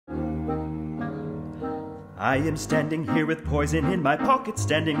I am standing here with poison in my pocket,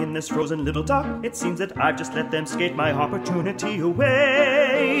 standing in this frozen little dock. It seems that I've just let them skate my opportunity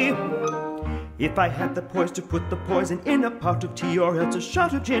away. If I had the poise to put the poison in a pot of tea or else a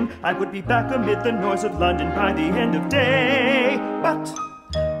shot of gin, I would be back amid the noise of London by the end of day. But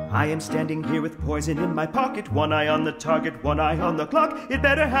I am standing here with poison in my pocket, one eye on the target, one eye on the clock. It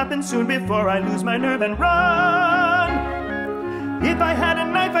better happen soon before I lose my nerve and run. If I had a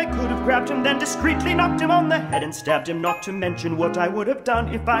knife, I could have grabbed him, then discreetly knocked him on the head and stabbed him, not to mention what I would have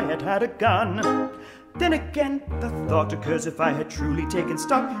done if I had had a gun. Then again, the thought occurs, if I had truly taken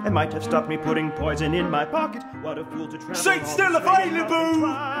stock, it might have stopped me putting poison in my pocket. What a fool to travel. Seats still available!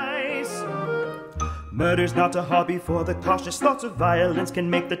 Murder's not a hobby for the cautious. Thoughts of violence can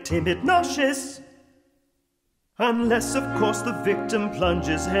make the timid nauseous. Unless, of course, the victim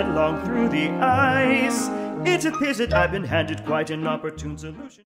plunges headlong through the ice. It appears that I've been handed quite an opportune solution.